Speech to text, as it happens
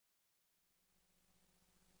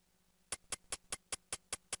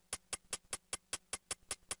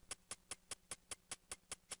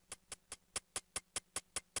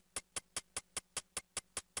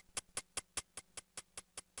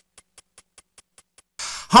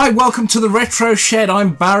Hi, welcome to the Retro Shed.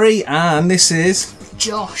 I'm Barry, and this is...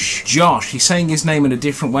 Josh. Josh. You're saying his name in a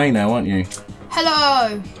different way now, aren't you?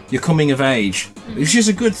 Hello. You're coming of age, which is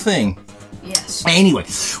a good thing. Yes. Anyway,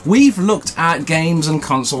 we've looked at games and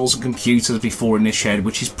consoles and computers before in this shed,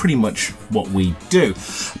 which is pretty much what we do.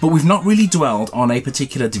 But we've not really dwelled on a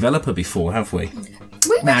particular developer before, have we?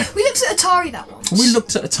 We looked at Atari that once. We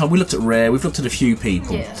looked at Rare, we've looked at a few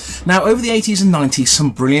people. Yeah. Now, over the 80s and 90s, some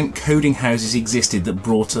brilliant coding houses existed that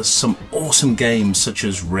brought us some awesome games such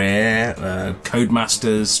as Rare,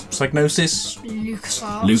 Codemasters, Psygnosis,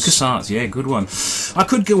 LucasArts, yeah, good one. I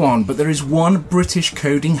could go on, but there is one British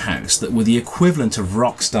coding house that were the equivalent of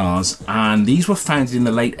rock stars, and these were founded in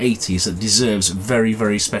the late 80s that deserves very,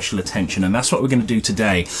 very special attention, and that's what we're going to do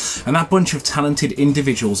today. And that bunch of talented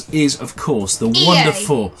individuals is, of course, the wonderful...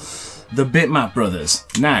 the Bitmap Brothers.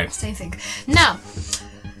 Now, same thing. Now,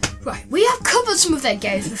 right, we have covered some of their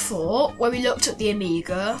games before, where we looked at the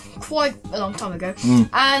Amiga quite a long time ago,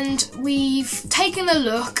 and we've taken a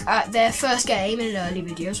look at their first game in an early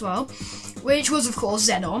video as well, which was, of course,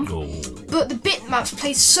 Xenon. Oh. But the Bitmaps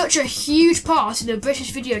played such a huge part in the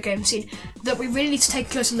British video game scene that we really need to take a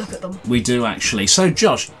closer look at them. We do, actually. So,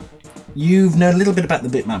 Josh, you've known a little bit about the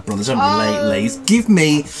Bitmap Brothers, haven't you, lately? Give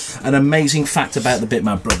me an amazing fact about the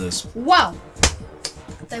Bitmap Brothers. Well,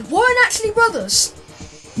 they weren't actually brothers.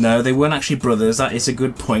 No, they weren't actually brothers. That is a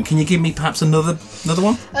good point. Can you give me perhaps another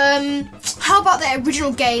one? How about their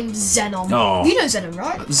original game, Xenon? Oh. You know Xenon,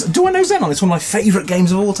 right? Do I know Xenon? It's one of my favourite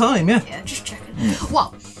games of all time, yeah. Yeah, just checking.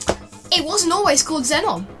 Well, it wasn't always called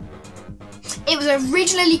Xenon. It was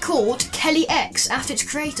originally called Kelly X after its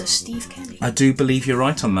creator, Steve Kelly. I do believe you're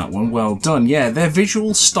right on that one. Well done. Yeah, their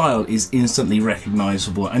visual style is instantly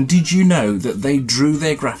recognisable. And did you know that they drew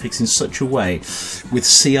their graphics in such a way with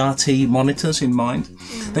CRT monitors in mind?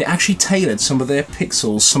 They actually tailored some of their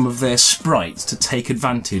pixels, some of their sprites to take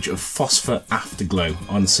advantage of phosphor afterglow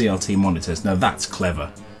on CRT monitors. Now that's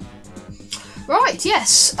clever. Right,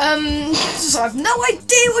 yes. So I have no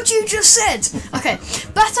idea what you just said. Okay,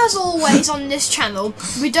 but as always on this channel,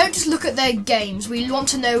 we don't just look at their games. We want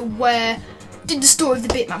to know where did the story of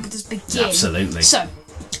the Bitmap Brothers begin. Absolutely. So,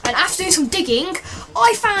 and after doing some digging,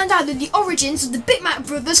 I found out that the origins of the Bitmap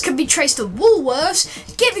Brothers can be traced to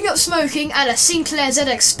Woolworths, giving up smoking, and a Sinclair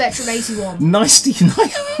ZX Spectrum 81.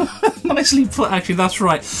 Nicely put, actually, that's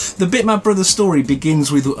right. The Bitmap Brothers story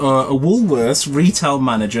begins with a Woolworths retail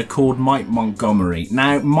manager called Mike Montgomery.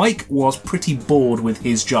 Now, Mike was pretty bored with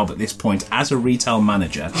his job at this point as a retail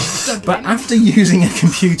manager, but after using a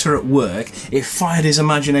computer at work, it fired his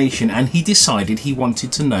imagination and he decided he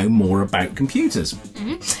wanted to know more about computers.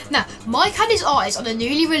 Now, Mike had his eyes on a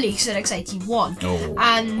newly released ZX81,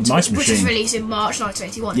 and nice which was released in March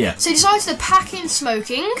 1981. Yeah. So he decided to pack in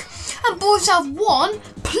smoking and bought himself one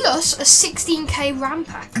plus a 16K RAM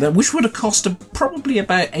pack. Which would have cost probably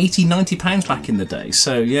about £80–90 back in the day.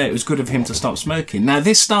 So yeah, it was good of him to stop smoking. Now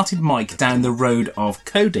this started Mike down the road of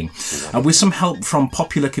coding. With some help from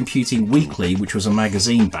Popular Computing Weekly, which was a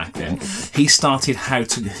magazine back then, he started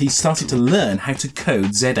to learn how to code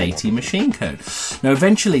Z80 machine code. Now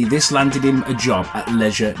eventually this landed him a job at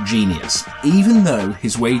Leisure Genius. Even though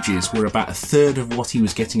his wages were about a third of what he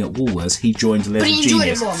was getting at Woolworths, he joined Leisure Genius. But he enjoyed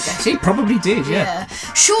it more, I'm guessing. He probably did, yeah.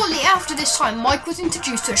 Shortly after this time, Mike was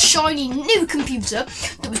introduced to a shiny new computer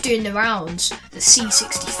that was doing the rounds, the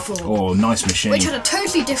C64. Oh, nice machine. Which had a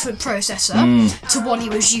totally different processor to what he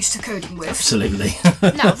was used to coding with. Absolutely.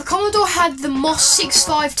 Now, the Commodore had the MOS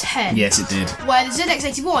 6510. Yes, it did. Where the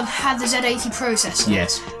ZX81 had the Z80 processor.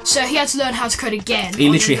 Yes. So he had to learn how to code again. He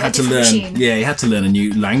literally had to learn. Machine. Yeah, he had to learn a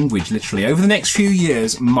new language. Literally, over the next few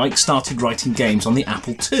years, Mike started writing games on the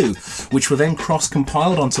Apple II, which were then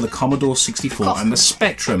cross-compiled onto the Commodore 64 and the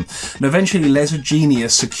Spectrum. And eventually, Leisure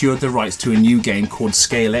Genius secured the rights to a new game called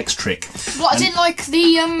Scale Electric. What? Is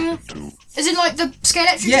it like the Scale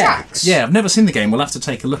Electric tracks? Yeah, I've never seen the game. We'll have to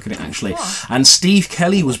take a look at it, actually. Oh. And Steve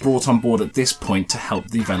Kelly was brought on board at this point to help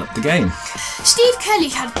develop the game. Steve Kelly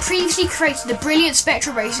had previously created the brilliant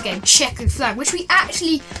Spectrum Racer game Checkered Flag, which we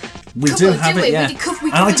actually do have it, yeah.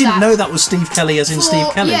 And I didn't know that was Steve Kelly as in Steve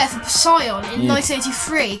Kelly. Yeah, for Scion in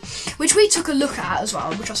 1983, which we took a look at as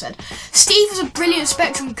well, which I said. Steve was a brilliant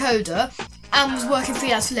Spectrum coder and was working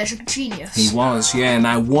freelance for Leisure Genius. He was, yeah.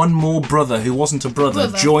 Now, one more brother who wasn't a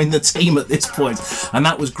brother joined the team at this point, and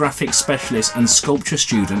that was graphics specialist and sculpture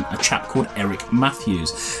student, a chap called Eric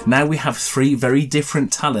Matthews. Now we have three very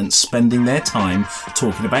different talents spending their time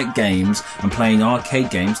talking about games and playing arcade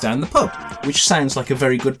games down the pub, which sounds like a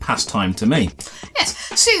very good pastime to me. Yes,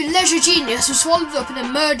 soon Leisure Genius was swallowed up in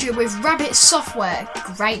a merger with Rabbit Software,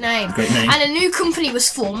 great name, and a new company was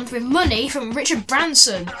formed with money from Richard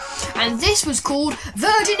Branson, and this this was called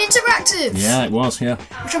Virgin Interactive. Yeah, it was, yeah.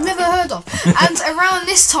 Which I've never heard of. And around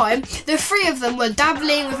this time, the three of them were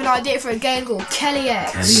dabbling with an idea for a game called Kelly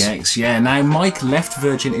X. Kelly X, yeah. Now, Mike left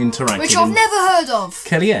Virgin Interactive. Which I've never heard of.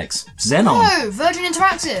 Kelly X? Xenon? No, Virgin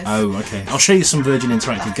Interactive. Oh, okay. I'll show you some Virgin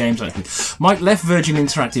Interactive games, actually. Mike left Virgin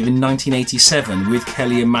Interactive in 1987 with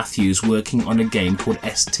Kelly and Matthews working on a game called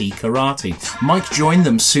ST Karate. Mike joined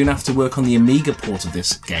them soon after work on the Amiga port of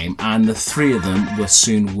this game, and the three of them were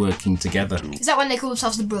soon working together. Is that when they called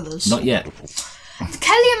themselves the Brothers? Not yet.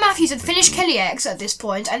 Kelly and Matthews had finished Kelly X at this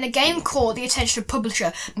point, and the game caught the attention of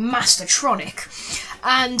publisher Mastertronic.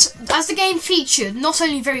 And as the game featured not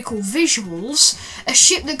only very cool visuals, a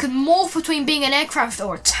ship that could morph between being an aircraft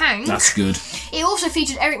or a tank. That's good. It also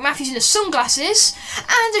featured Eric Matthews in the sunglasses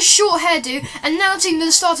and a short hairdo, announcing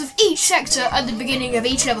the start of each sector at the beginning of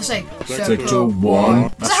each level. Saying Sector 1.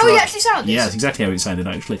 Is that how he actually sounded? Yeah, that's exactly how it sounded,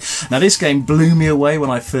 actually. Now, this game blew me away when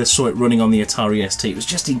I first saw it running on the Atari ST. It was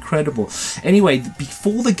just incredible. Anyway,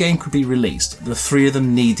 before the game could be released, the three of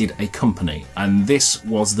them needed a company, and this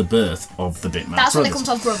was the birth of the Bitmap Brothers. That's what they call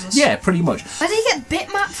themselves Brothers. Yeah, pretty much. Where did you get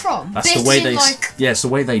Bitmap from? That's the way they. Yeah, it's the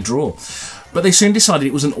way they draw. But they soon decided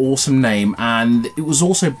it was an awesome name, and it was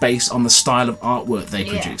also based on the style of artwork they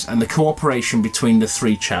produced and the cooperation between the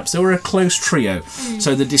three chaps. They were a close trio,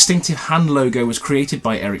 so the distinctive hand logo was created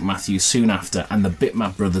by Eric Matthews soon after, and the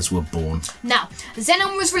Bitmap Brothers were born. Now,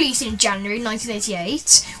 Xenon was released in January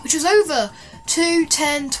 1988, which was over 2,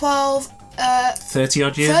 10, 12... 30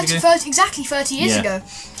 odd years ago? 30 years ago.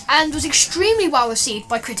 And was extremely well received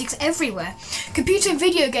by critics everywhere. Computer and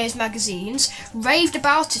Video Games magazines raved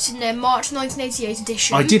about it in their March 1988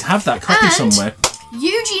 edition. I did have that copy somewhere.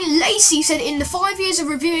 Eugene Lacey said, in the 5 years of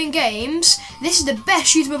reviewing games, this is the best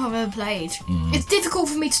shoot-'em-up I've ever played. It's difficult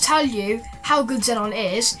for me to tell you how good Xenon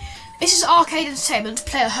is. This is arcade entertainment to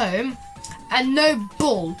play at home, and no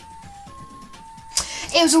bull.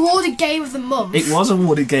 It was awarded Game of the Month. It was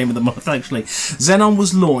awarded Game of the Month, actually. Xenon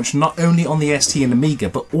was launched not only on the ST and Amiga,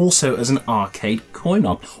 but also as an arcade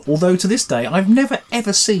coin-op. Although to this day, I've never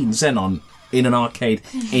ever seen Xenon in an arcade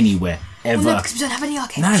anywhere. Ever. Well, no, because we don't have any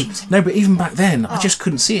arcade machines. No, but even back then, I just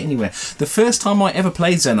couldn't see it anywhere. The first time I ever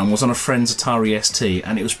played Xenon was on a friend's Atari ST,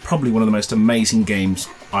 and it was probably one of the most amazing games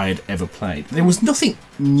I had ever played. There was nothing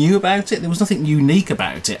new about it, there was nothing unique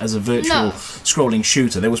about it as a virtual scrolling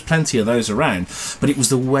shooter. There was plenty of those around, but it was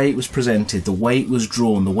the way it was presented, the way it was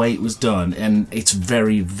drawn, the way it was done, and it's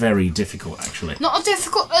very, very difficult, actually. Not as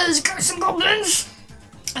difficult as Ghosts and Goblins!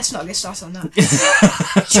 Let's not get started on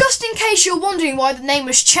that. Just in case you're wondering why the name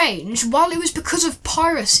was changed, well, it was because of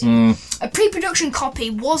piracy. A pre-production copy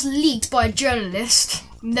was leaked by a journalist.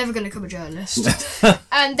 I'm never going to become a journalist.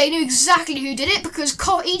 And they knew exactly who did it because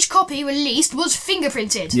each copy released was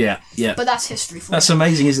fingerprinted. Yeah. But that's history for That's you.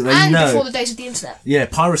 amazing, isn't it? And before the days of the internet. Yeah,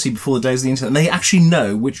 piracy before the days of the internet. And they actually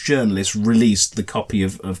know which journalist released the copy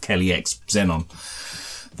of Kelly X Xenon.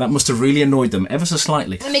 That must have really annoyed them ever so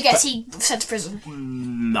slightly. Let me guess, he was sent to prison.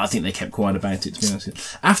 I think they kept quiet about it, to be honest with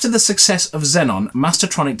you. After the success of Xenon,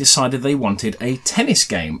 Mastertronic decided they wanted a tennis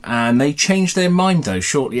game, and they changed their mind, though,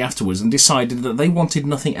 shortly afterwards, and decided that they wanted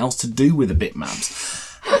nothing else to do with the bitmaps.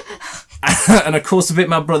 And of course the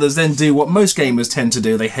Bitmap Brothers then do what most gamers tend to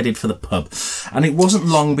do, they headed for the pub. And it wasn't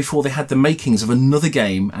long before they had the makings of another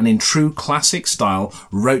game, and in true classic style,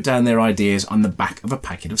 wrote down their ideas on the back of a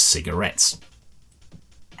packet of cigarettes.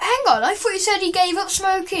 Hang on, I thought you said he gave up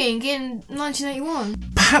smoking in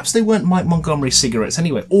 1981. Perhaps they weren't Mike Montgomery cigarettes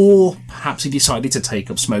anyway, or perhaps he decided to take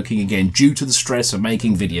up smoking again due to the stress of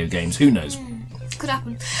making video games, who knows. Could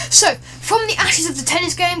happen. So, from the ashes of the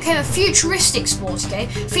tennis game came a futuristic sports game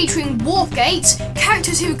featuring warp gates,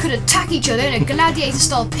 characters who could attack each other in a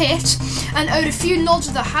gladiator-style pit, and owed a few nods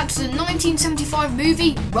of the hat to the 1975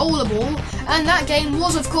 movie Rollerball, and that game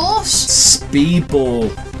was, of course...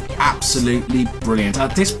 Speedball. Absolutely brilliant.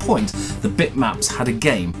 At this point, the Bitmaps had a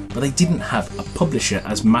game, but they didn't have a publisher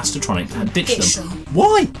as Mastertronic had ditched them.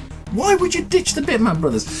 Why? Why would you ditch the Bitmap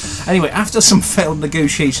Brothers? Anyway, after some failed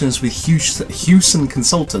negotiations with Hewson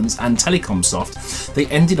Consultants and Telecomsoft, they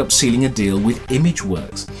ended up sealing a deal with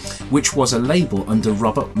ImageWorks, which was a label under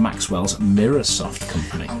Robert Maxwell's Mirrorsoft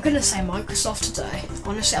company. I'm going to say Microsoft today.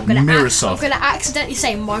 Honestly, I'm going to accidentally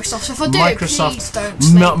say Microsoft. So if I do, please don't slay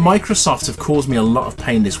me. Microsoft have caused me a lot of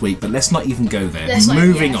pain this week, but let's not even go there.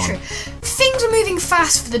 Moving on. True. Things are moving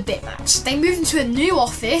fast for the Bitmaps. They moved into a new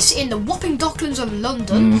office in the Wapping Docklands of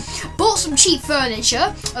London, bought some cheap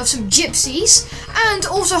furniture of some gypsies, and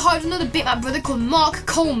also hired another Bitmap brother called Mark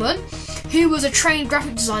Coleman, who was a trained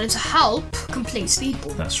graphic designer to help complete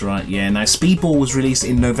Speedball. That's right, yeah. Now, Speedball was released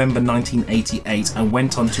in November 1988 and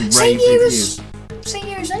went on to rave reviews. Same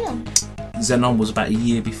year as Xenon. Xenon was about a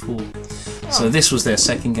year before. So this was their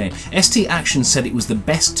second game. ST Action said it was the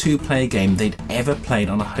best two-player game they'd ever played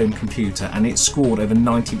on a home computer, and it scored over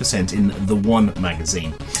 90% in The One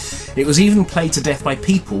magazine. It was even played to death by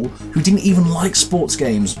people who didn't even like sports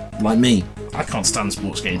games, like me. I can't stand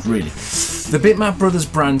sports games, really. The Bitmap Brothers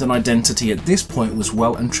brand and identity at this point was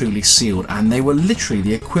well and truly sealed, and they were literally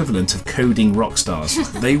the equivalent of coding rock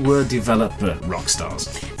stars. They were developer rock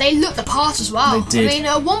stars. They looked the part as well. They did. I mean,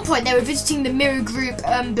 at one point they were visiting the Mirror Group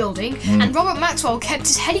building, and Robert Maxwell kept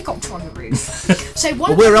his helicopter on the roof. So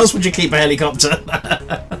Well, where else would you keep a helicopter?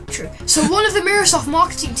 True. So one of the Mirrorsoft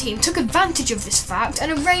marketing team took advantage of this fact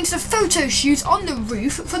and arranged a photo shoot on the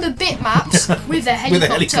roof for the Bitmaps with their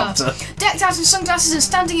helicopter. Decked out in sunglasses and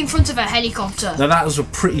standing in front of a helicopter. Now that was a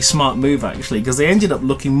pretty smart move actually, because they ended up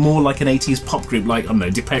looking more like an 80s pop group like, I don't know,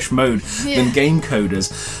 Depeche Mode than game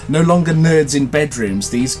coders. No longer nerds in bedrooms,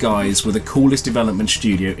 these guys were the coolest development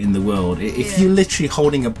studio in the world. If you're literally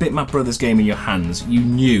holding a Bitmap Brothers game in your hands, you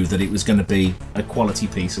knew that it was going to be a quality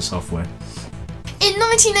piece of software. In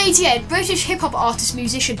 1988, British hip-hop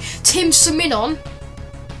artist-musician Tim Saminon,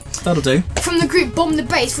 That'll do. from the group Bomb the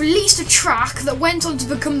Bass, released a track that went on to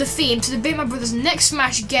become the theme to the Bitmap Brothers' next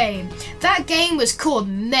Smash game. That game was called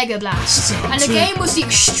Mega Blast, and the game was the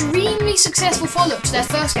extremely successful follow-up to their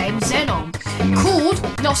first game, Xenon,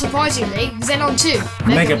 called, not surprisingly, Xenon 2.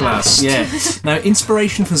 Mega Blast, yeah. Now,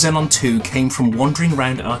 inspiration for Xenon 2 came from wandering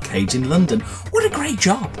around arcades in London. What a great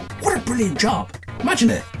job! What a brilliant job!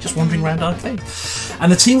 Imagine it, just wandering around arcades.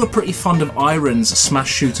 And the team were pretty fond of Iron's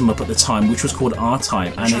Smash shoot 'em up at the time, which was called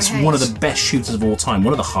R-Type, and it's one of the best shooters of all time,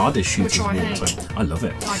 one of the hardest shooters of all time. I love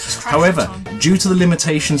it. However, due to the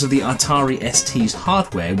limitations of the Atari ST's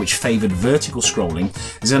hardware, which favoured vertical scrolling,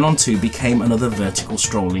 Xenon 2 became another vertical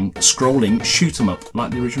scrolling shoot 'em up,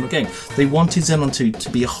 like the original game. They wanted Xenon 2 to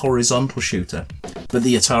be a horizontal shooter, but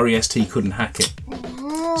the Atari ST couldn't hack it.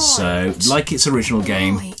 So, like its original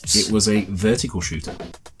game, it was a vertical shooter.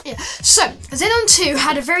 Yeah. So, Xenon 2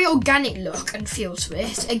 had a very organic look and feel to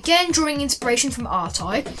it, again drawing inspiration from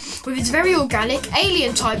R-Type, with its very organic,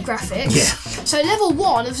 alien-type graphics. Yeah. So, level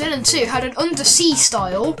 1 of Xenon 2 had an undersea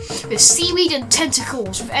style, with seaweed and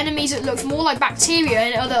tentacles, with enemies that looked more like bacteria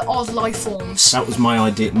and other odd life forms. That was my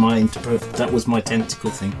idea, that was my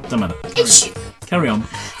tentacle thing. Don't matter. Carry on.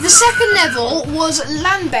 The second level was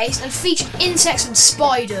land-based and featured insects and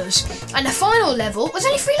spiders. And the final level was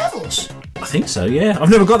only 3 levels. I think so, yeah. I've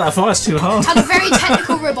never got that far, it's too hard. Had a very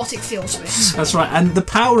technical robotic feel to it. That's right, and the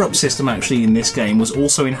power-up system actually in this game was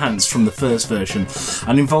also enhanced from the first version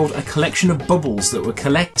and involved a collection of bubbles that were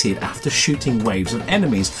collected after shooting waves of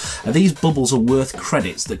enemies. These bubbles are worth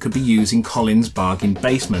credits that could be used in Colin's Bargain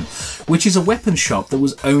Basement, which is a weapons shop that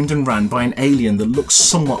was owned and ran by an alien that looks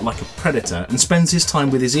somewhat like a predator and spends his time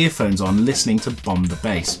with his earphones on listening to Bomb the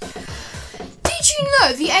Bass. Did you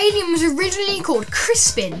know the alien was originally called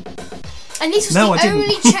Crispin? And this was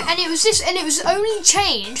it was only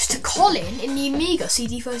changed to Colin in the Amiga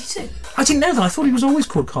CD32. I didn't know that. I thought he was always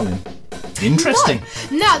called Colin. Interesting.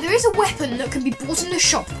 No. Now, there is a weapon that can be bought in the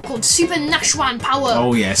shop called Super Nashwan Power.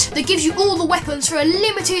 Oh, yes. That gives you all the weapons for a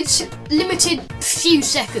limited few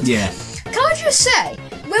seconds. Yeah. Can I just say,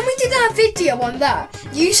 when we did our video on that,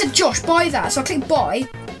 you said, Josh, buy that. So I clicked buy.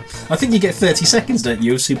 I think you get 30 seconds, don't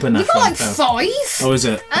you, of Super Nashwan? You got like 5. Oh, is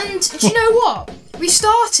it? And do you know what? We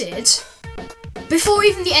started before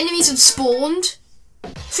even the enemies had spawned,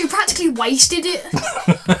 so we practically wasted it.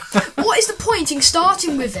 What is the point in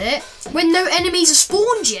starting with it when no enemies have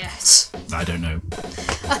spawned yet? I don't know.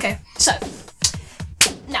 Okay, so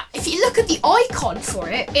now if you look at the icon for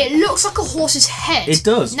it, it looks like a horse's head. It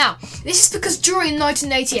does. Now, this is because during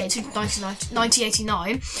 1988 to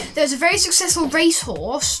 1989, there was a very successful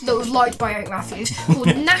racehorse that was liked by Eric Matthews called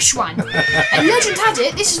Nashwan. And legend had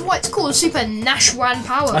it, this is why it's called Super Nashwan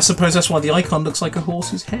Power. I suppose that's why the icon looks like a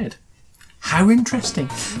horse's head. How interesting.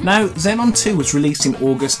 Now, Xenon 2 was released in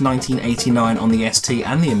August 1989 on the ST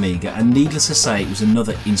and the Amiga, and needless to say, it was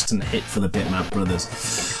another instant hit for the Bitmap Brothers.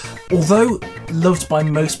 Although loved by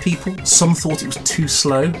most people, some thought it was too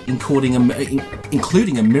slow, including a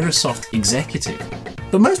Mirrorsoft executive.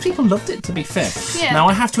 But most people loved it, to be fair. Yeah. Now,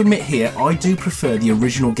 I have to admit here, I do prefer the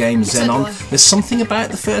original game, Xenon. There's something about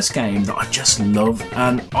the first game that I just love,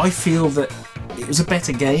 and I feel that it was a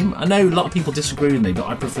better game. I know a lot of people disagree with me, but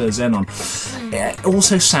I prefer Xenon. It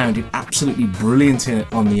also sounded absolutely brilliant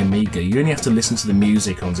on the Amiga. You only have to listen to the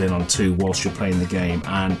music on Xenon 2 whilst you're playing the game,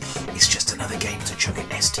 and it's just another game to chuck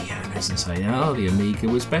at ST owners and say, oh, the Amiga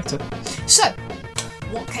was better. So,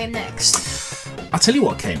 what came next? I'll tell you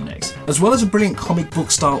what came next. As well as a brilliant comic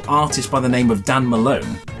book style artist by the name of Dan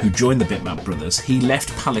Malone, who joined the Bitmap Brothers, he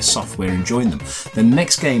left Palace Software and joined them. The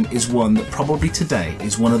next game is one that probably today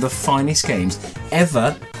is one of the finest games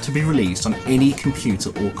ever to be released on any computer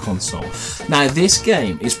or console. Now, this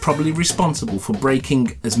game is probably responsible for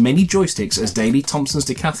breaking as many joysticks as Daley Thompson's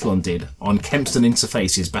Decathlon did on Kempston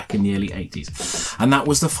interfaces back in the early 80s. And that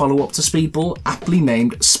was the follow-up to Speedball, aptly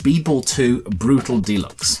named Speedball 2 Brutal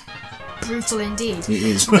Deluxe. Brutal indeed. It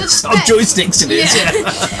is. On joysticks it is,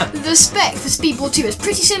 yeah. The spec for Speedball 2 is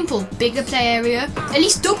pretty simple. Bigger play area, at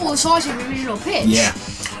least double the size of the original pitch. Yeah.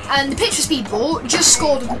 And the pitch for Speedball just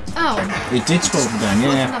scored down. It did scroll down,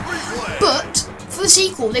 yeah. But for the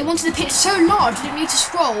sequel, they wanted the pitch so large you didn't need to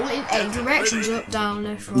scroll in 8 directions, up, down,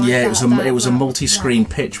 left, right. Yeah, it was a multi-screen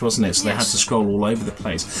pitch, wasn't it? So they had to scroll all over the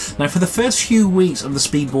place. Now, for the first few weeks of the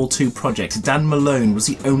Speedball 2 project, Dan Malone was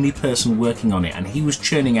the only person working on it, and he was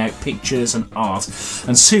churning out pictures and art.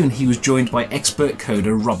 And soon he was joined by expert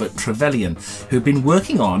coder Robert Trevelyan, who had been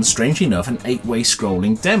working on, strangely enough, an 8-way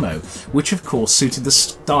scrolling demo, which of course suited the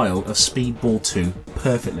style of Speedball 2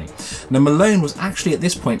 perfectly. Now, Malone was actually at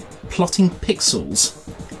this point plotting pixels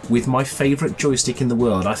with my favourite joystick in the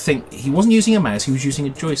world. I think he wasn't using a mouse, he was using a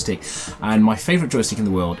joystick. And my favourite joystick in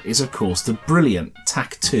the world is, of course, the brilliant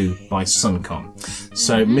TAC-2 by Suncom.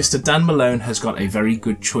 So Mr. Dan Malone has got a very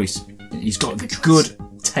good choice. He's got good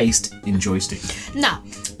taste in joystick. Now,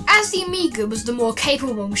 as the Amiga was the more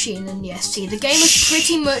capable machine than the ST, the game was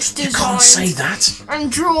pretty much designed You can't say that.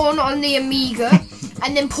 and drawn on the Amiga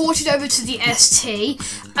and then ported over to the ST,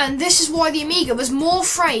 and this is why the Amiga was more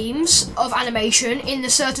frames of animation in the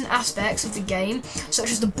certain aspects of the game, such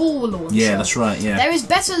as the ball launcher. Yeah, that's right, yeah. There is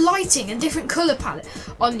better lighting and different colour palette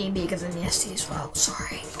on the Amiga than the ST as well.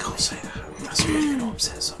 Sorry. Can't say that. That's really going to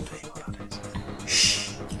upset some people, that is. Shh.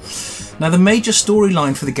 Now, the major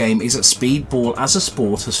storyline for the game is that Speedball as a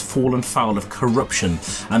sport has fallen foul of corruption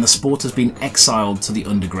and the sport has been exiled to the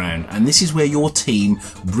underground. And this is where your team,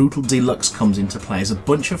 Brutal Deluxe, comes into play as a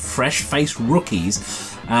bunch of fresh-faced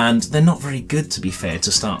rookies, and they're not very good, to be fair,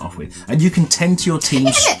 to start off with. And you can tend to your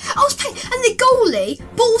team's... Yeah, I was playing, and the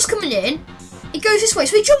goalie, ball's coming in, it goes this way,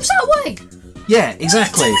 so he jumps that way. Yeah,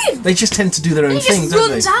 exactly. They just tend to do their own thing, don't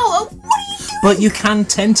they? He just runs out. What are you doing? But you can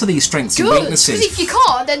tend to these strengths and weaknesses. Because if you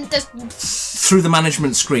can't, then there's... through the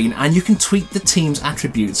management screen, and you can tweak the team's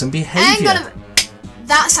attributes and behaviour.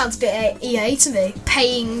 That sounds a bit EA to me.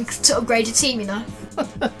 Paying to upgrade your team, you know.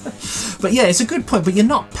 But yeah, it's a good point, but you're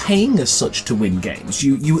not paying as such to win games.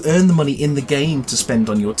 You earn the money in the game to spend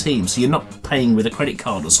on your team, so you're not paying with a credit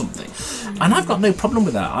card or something. And I've got no problem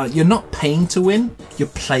with that. You're not paying to win, you're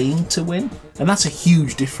playing to win. And that's a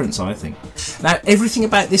huge difference, I think. Now, everything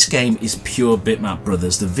about this game is pure Bitmap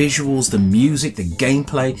Brothers. The visuals, the music, the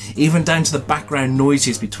gameplay, even down to the background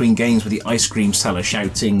noises between games with the ice cream seller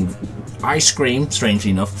shouting ice cream,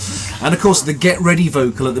 strangely enough. And of course, the get ready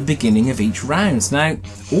vocal at the beginning of each round. Now,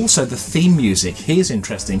 also the theme music. Here's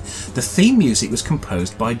interesting. The theme music was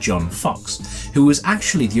composed by John Fox, who was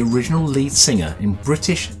actually the original lead singer in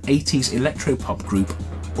British 80s electropop group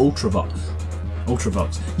Ultravox.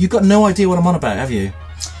 You've got no idea what I'm on about, have you?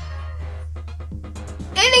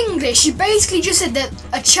 In English, you basically just said that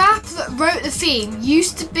a chap that wrote the theme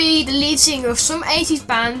used to be the lead singer of some 80s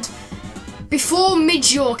band before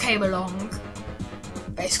Midge came along.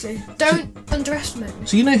 Basically. Don't underestimate me.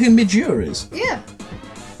 So you know who Midge is? Yeah.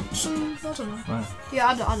 I don't know. Wow. Yeah,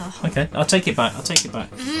 I know. Okay, I'll take it back.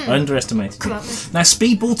 I underestimated you. Now,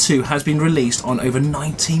 Speedball 2 has been released on over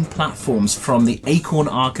 19 platforms, from the Acorn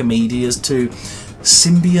Archimedias to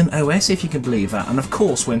Symbian OS, if you can believe that, and of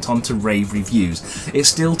course went on to rave reviews. It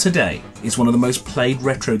still today is one of the most played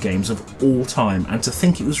retro games of all time, and to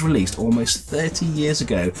think it was released almost 30 years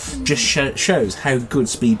ago just shows how good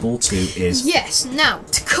Speedball 2 is. Yes, now,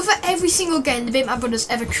 to cover every single game the Bitmap Brothers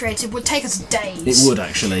ever created would take us days. It would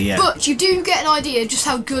actually, yeah. But you do get an idea just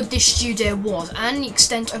how good this studio was and the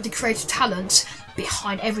extent of the creative talent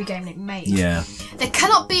behind every game it made. Yeah. There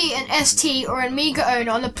cannot be an ST or an Amiga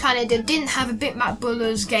owner on the planet that didn't have a Bitmap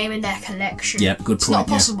Brothers game in their collection. Yep, good point. It's not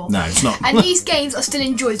possible. Yeah. No, it's not. And these games are still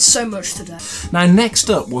enjoyed so much today. Now, next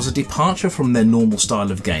up was a departure from their normal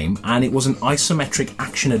style of game, and it was an isometric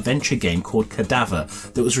action-adventure game called Cadaver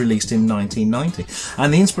that was released in 1990.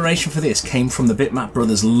 And the inspiration for this came from the Bitmap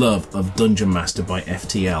Brothers' love of Dungeon Master by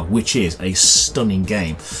FTL, which is a stunning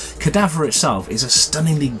game. Cadaver itself is a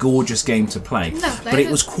stunningly gorgeous game to play. But it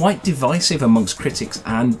was quite divisive amongst critics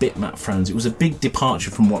and Bitmap fans. It was a big departure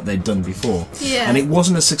from what they'd done before. Yeah. And it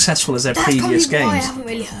wasn't as successful as their previous games. Why I haven't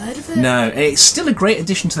really heard of it. No, it's still a great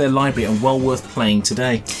addition to their library. appropriate and well worth playing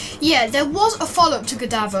today. Yeah, there was a follow-up to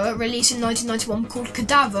Cadaver, released in 1991, called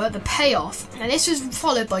Cadaver: The Payoff, and this was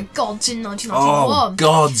followed by Gods in 1991. Oh,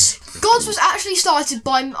 Gods! Gods was actually started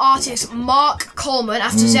by artist Mark Coleman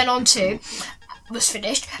after Xenon 2 was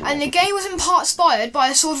finished, and the game was in part inspired by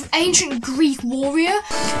a sort of ancient Greek warrior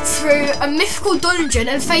through a mythical dungeon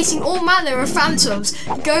and facing all manner of phantoms,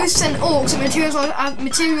 ghosts and orcs that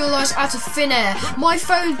materialise out of thin air. My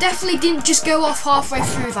phone definitely didn't just go off halfway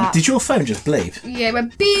through that. Did your phone just bleep? Yeah, it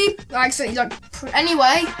went beep.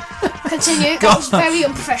 Anyway, continue. That was very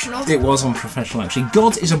unprofessional. It was unprofessional, actually.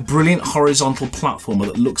 Gods is a brilliant horizontal platformer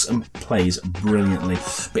that looks and plays brilliantly.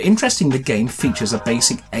 But interesting, the game features a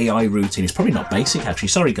basic AI routine. It's probably not basic, actually.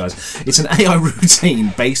 Sorry, guys. It's an AI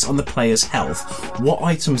routine based on the player's health, what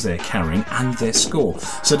items they're carrying, and their score.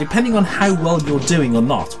 So depending on how well you're doing or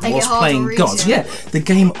not whilst playing Gods, the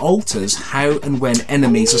game alters how and when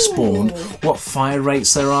enemies are spawned, what fire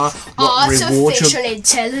rates there are, what rewards artificial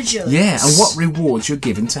intelligence. Yeah, and what rewards you're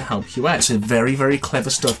given to help you out. So very, very clever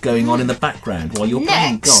stuff going on in the background while you're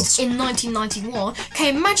playing Gods. In 1991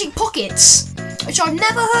 came Magic Pockets, which I've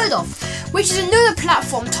never heard of, which is another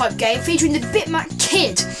platform type game featuring the Bitmap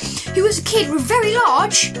Kid, who was a kid with very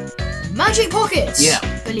large Magic Pockets. Yeah.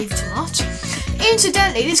 Believe it or not.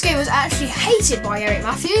 Incidentally, this game was actually hated by Eric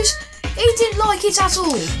Matthews. He didn't like it at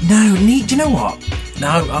all. No, do you know what?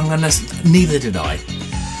 No, neither did I.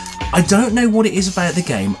 I don't know what it is about the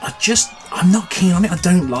game. I'm not keen on it. I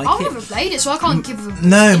don't like it. I've never played it, so I can't give a...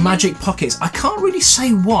 No, Magic Pockets. I can't really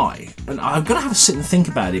say why. And I've got to have a sit and think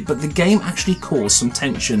about it. But the game actually caused some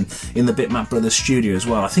tension in the Bitmap Brothers studio as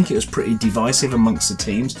well. I think it was pretty divisive amongst the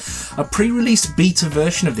teams. A pre-released beta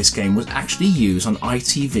version of this game was actually used on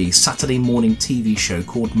ITV's Saturday morning TV show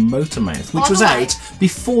called Motormouth, which was out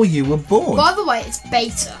before you were born. By the way, it's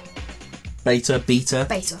beta. Beta?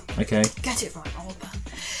 Okay. Get it right, Oliver.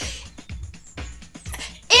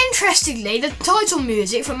 Interestingly, the title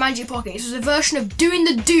music for Magic Pockets was a version of Doing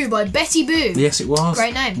the Do by Betty Boo. Yes, it was.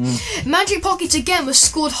 Great name. Magic Pockets again was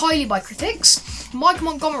scored highly by critics. Mike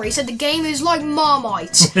Montgomery said the game is like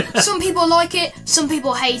Marmite. Some people like it, some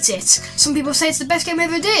people hate it. Some people say it's the best game we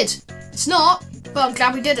ever did. It's not, but I'm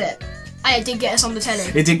glad we did it. And it did get us on the telly.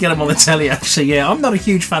 It did get them on the telly, actually, yeah. I'm not a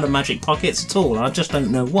huge fan of Magic Pockets at all. I just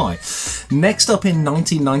don't know why. Next up in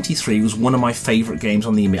 1993 was one of my favourite games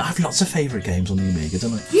on the Amiga. I have lots of favourite games on the Amiga,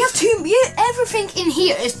 don't I? You have two... everything in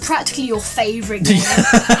here is practically your favourite game.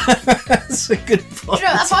 That's a good point. You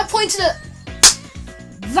know, that's why I pointed at...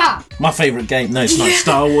 that. My favourite game. No, it's not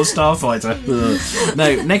Star Wars Starfighter.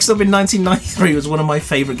 No, next up in 1993 was one of my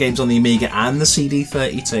favourite games on the Amiga and the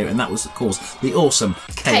CD32, and that was, of course, the awesome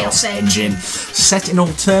Chaos Engine. Set in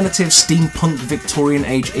alternative steampunk Victorian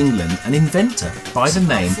age England, an inventor by the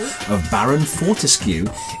name of Baron Fortescue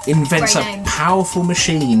invents a powerful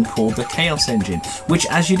machine called the Chaos Engine, which,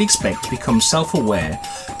 as you'd expect, becomes self-aware,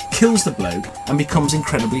 kills the bloke, and becomes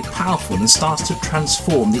incredibly powerful and starts to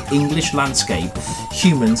transform the English landscape,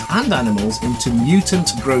 humans and animals, into mutant,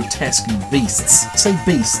 grotesque beasts. Say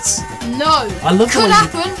beasts. No. Could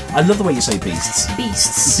happen. I love the way you say beasts.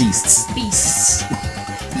 Beasts.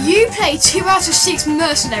 You play 2 out of 6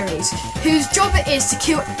 mercenaries whose job it is to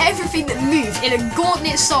kill everything that moves in a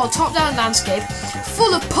gauntlet-style top-down landscape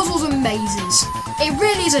full of puzzles and mazes. It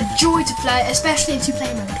really is a joy to play, especially in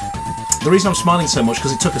 2-player mode. The reason I'm smiling so much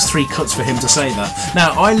because it took us 3 cuts for him to say that.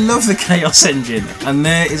 Now, I love the Chaos Engine, and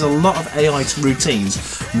there is a lot of AI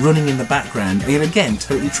routines running in the background, and again,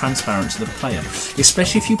 totally transparent to the player.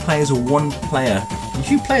 Especially if you play as one player,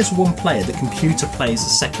 the computer plays the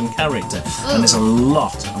second character, and there's a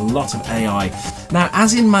lot of AI. Now,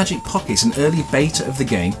 as in Magic Pockets, an early beta of the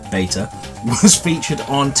game, was featured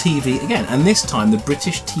on TV again, and this time the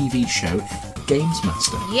British TV show Games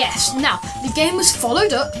Master. Yes. Now, the game was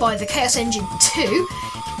followed up by the Chaos Engine 2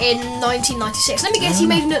 in 1996. Let me guess, you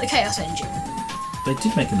made another Chaos Engine. They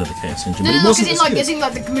did make another Chaos Engine, but it wasn't as in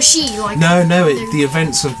like the machine, like... No, the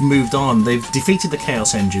events have moved on. They've defeated the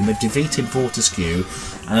Chaos Engine, they've defeated Fortescue,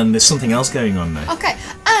 and there's something else going on now. Okay,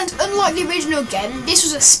 and unlike the original again, this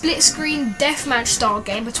was a split-screen deathmatch style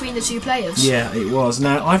game between the 2 players. Yeah, it was.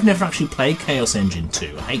 Now, I've never actually played Chaos Engine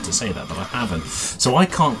 2. I hate to say that, but I haven't. So I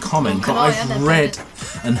can't comment, but I've read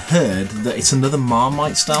and heard that it's another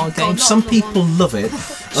Marmite-style game. Some people love it.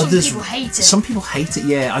 Some people hate it,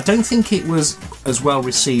 yeah. I don't think it was as well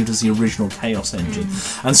received as the original Chaos Engine.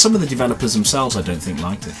 And some of the developers themselves, I don't think,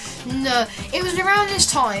 liked it. No, it was around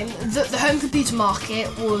this time that the home computer market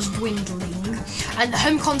was dwindling and the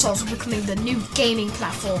home consoles were becoming the new gaming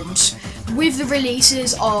platforms, with the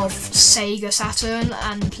releases of Sega Saturn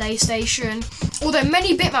and PlayStation, although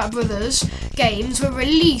many Bitmap Brothers games were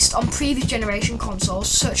released on previous generation consoles,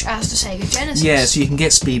 such as the Sega Genesis. Yeah, so you can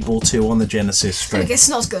get Speedball 2 on the Genesis. I guess it's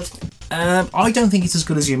not as good. I don't think it's as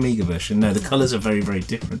good as the Amiga version. No, the colours are very, very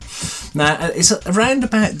different. Now, it's around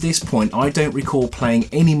about this point, I don't recall playing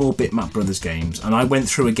any more Bitmap Brothers games, and I went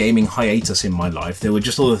through a gaming hiatus in my life. There were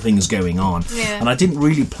just other things going on, and I didn't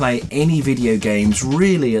really play any video games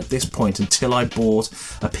really at this point until I bought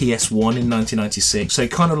a PS1 in 1996. So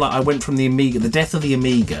kind of like I went from the Amiga, the death of the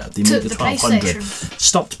Amiga 1200,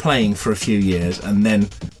 stopped playing for a few years, and then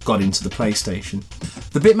got into the PlayStation.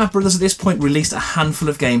 The Bitmap Brothers at this point released a handful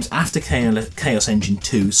of games after Chaos Engine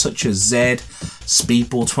 2, such as Z,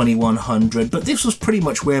 Speedball 2100, but this was pretty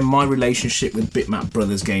much where my relationship with Bitmap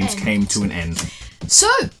Brothers games came to an end. So,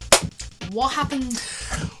 what happened?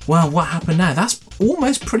 Well, what happened now? That's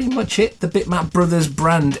almost pretty much it. The Bitmap Brothers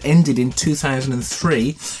brand ended in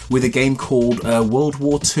 2003 with a game called World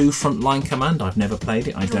War II Frontline Command. I've never played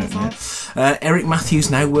it, I don't know. Eric Matthews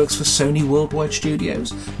now works for Sony Worldwide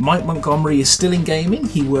Studios. Mike Montgomery is still in gaming.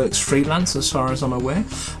 He works freelance as far as I'm aware.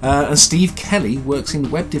 And Steve Kelly works in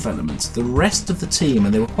web development. The rest of the team,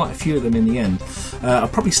 and there were quite a few of them in the end, are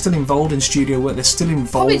probably still involved in studio work. They're still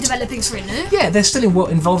involved. Probably developing something new. Yeah, they're still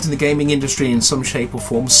involved in the gaming industry in some shape or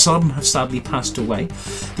form. Some have sadly passed away.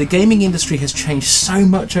 The gaming industry has changed so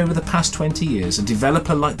much over the past 20 years. A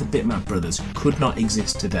developer like the Bitmap Brothers could not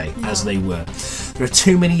exist today as they were. There are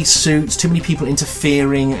too many suits, too many people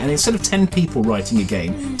interfering, and instead of 10 people writing a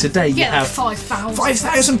game, today you have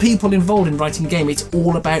 5,000 people involved in writing a game. It's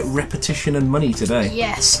all about repetition and money today.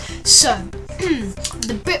 Yes. So,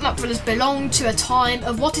 the Bitmap Brothers belong to a time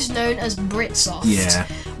of what is known as Britsoft,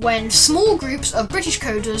 when small groups of British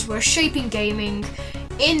coders were shaping gaming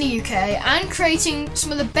in the UK and creating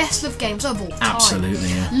some of the best loved games of all time. Absolutely,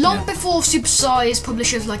 yeah. Long before supersized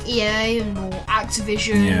publishers like EA and or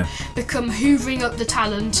Activision become hoovering up the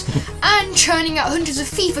talent and churning out hundreds of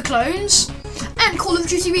FIFA clones and Call of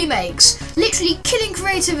Duty remakes, literally killing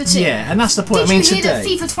creativity. Yeah, and that's the point. Did I mean, you hear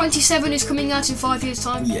today, that FIFA 27 is coming out in 5 years'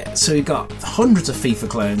 time? Yeah, so you've got hundreds of FIFA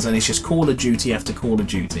clones, and it's just Call of Duty after Call of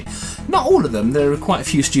Duty. Not all of them. There are quite a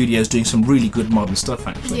few studios doing some really good modern stuff,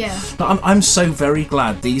 actually. Yeah. But I'm so very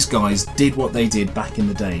glad these guys did what they did back in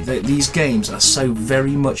the day. These games are so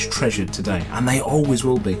very much treasured today, and they always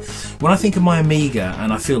will be. When I think of my Amiga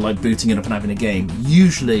and I feel like booting it up and having a game,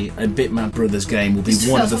 usually a Bitmap Brothers game will be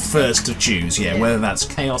one of the first to choose. Yeah, whether that's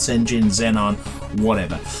Chaos Engine, Xenon,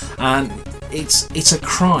 whatever. And it's a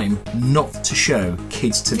crime not to show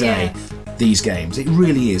kids today these games. It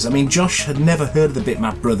really is. I mean, Josh had never heard of the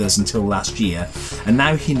Bitmap Brothers until last year, and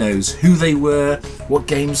now he knows who they were, what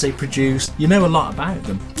games they produced. You know a lot about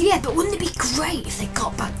them. Yeah, but wouldn't it be great if they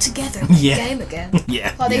got back together and played the game again?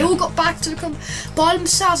 Like they all got back to become by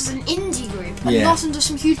themselves as an indie group and not under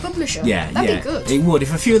some huge publisher. That'd be good. It would.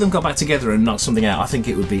 If a few of them got back together and knocked something out, I think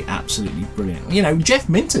it would be absolutely brilliant. You know, Jeff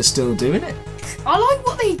Minter's still doing it. I like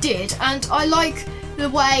what they did, and I like the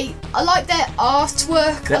way, I like their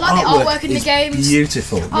artwork. Their I like the artwork in the games.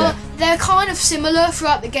 Beautiful. They're kind of similar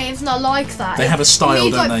throughout the games, and I like that. They have a style,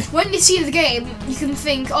 don't they? When you see the game, you can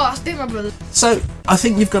think, oh, that's Bitmap Brothers. So, I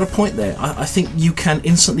think you've got a point there. I think you can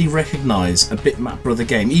instantly recognise a Bitmap Brother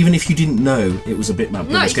game, even if you didn't know it was a Bitmap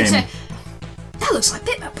Brothers game. Say, that looks like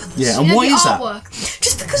Bitmap Brothers. Yeah, and why is that?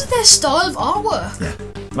 Just because of their style of artwork. Yeah.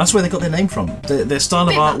 That's where they got their name from. Their style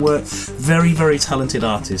of artwork. Very, very talented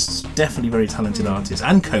artists. Definitely very talented artists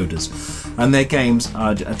and coders. And their games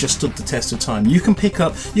are just stood the test of time. You can pick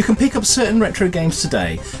up certain retro games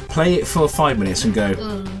today, play it for 5 minutes, and go,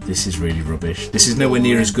 "This is really rubbish. This is nowhere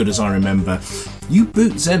near as good as I remember." You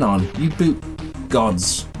boot Xenon, you boot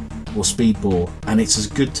Gods or Speedball, and it's as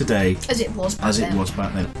good today as it was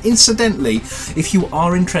back then. Incidentally, if you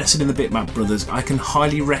are interested in the Bitmap Brothers, I can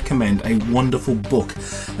highly recommend a wonderful book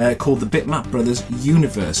called The Bitmap Brothers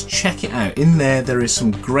Universe. Check it out. In there is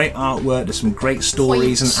some great artwork, there's some great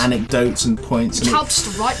stories and anecdotes and points. Which helps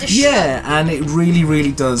to write the show. Yeah, and it really,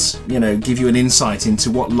 really does, give you an insight into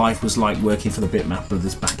what life was like working for the Bitmap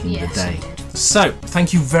Brothers back in the day. So,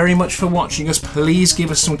 thank you very much for watching us. Please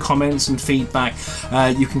give us some comments and feedback.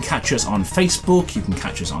 You can catch us on Facebook, you can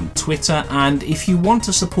catch us on Twitter, and if you want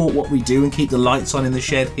to support what we do and keep the lights on in the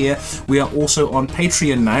shed here, we are also on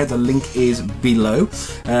Patreon now. The link is below.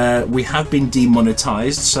 We have been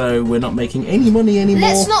demonetized, so we're not making any money anymore.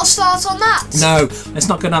 Let's not start on that. No, let's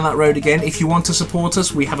not go down that road again. If you want to support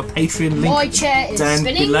us, we have a Patreon link down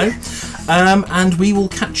below. And we will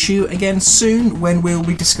catch you again soon when we'll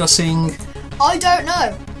be discussing... I don't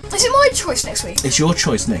know. Is it my choice next week? It's your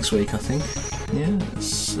choice next week, I think.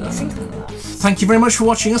 Yes. Thank you very much for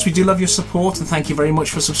watching us. We do love your support, and thank you very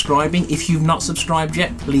much for subscribing. If you've not subscribed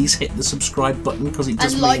yet, please hit the subscribe button, because it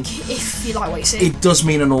does mean, if you like what you see. It does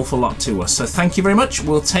mean an awful lot to us. So thank you very much.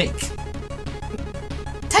 We'll take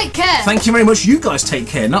care. Thank you very much. You guys take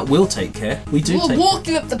care. Not we'll take care. We do.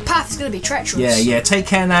 Walking up the path is going to be treacherous. Yeah. Take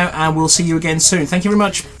care now, and we'll see you again soon. Thank you very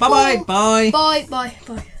much. Bye. Bye.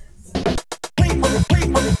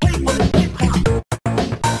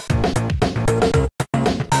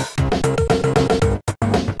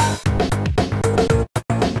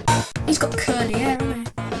 He's got curly hair, hasn't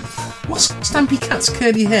he? What's Stampy Cat's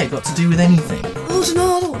curly hair got to do with anything? I don't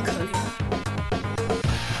know. I don't want curly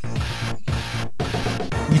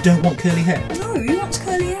hair. You don't want curly hair? No, who wants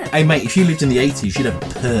curly hair? Hey mate, if you lived in the 80s, you'd have a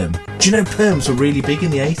perm. Do you know perms were really big in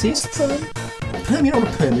the 80s? What's a perm? Perm, you know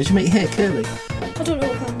what a perm is? You make your hair curly. I don't know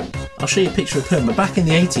what a perm is. I'll show you a picture of a perm, but back in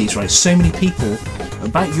the 80s, right, so many people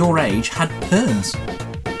about your age had perms.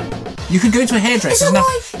 You could go into a hairdresser and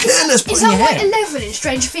have curlers put in your hair. Is that why 11 in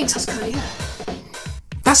Stranger Things has curly hair?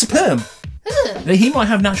 That's a perm. Is it? He might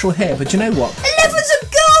have natural hair, but you know what? 11's a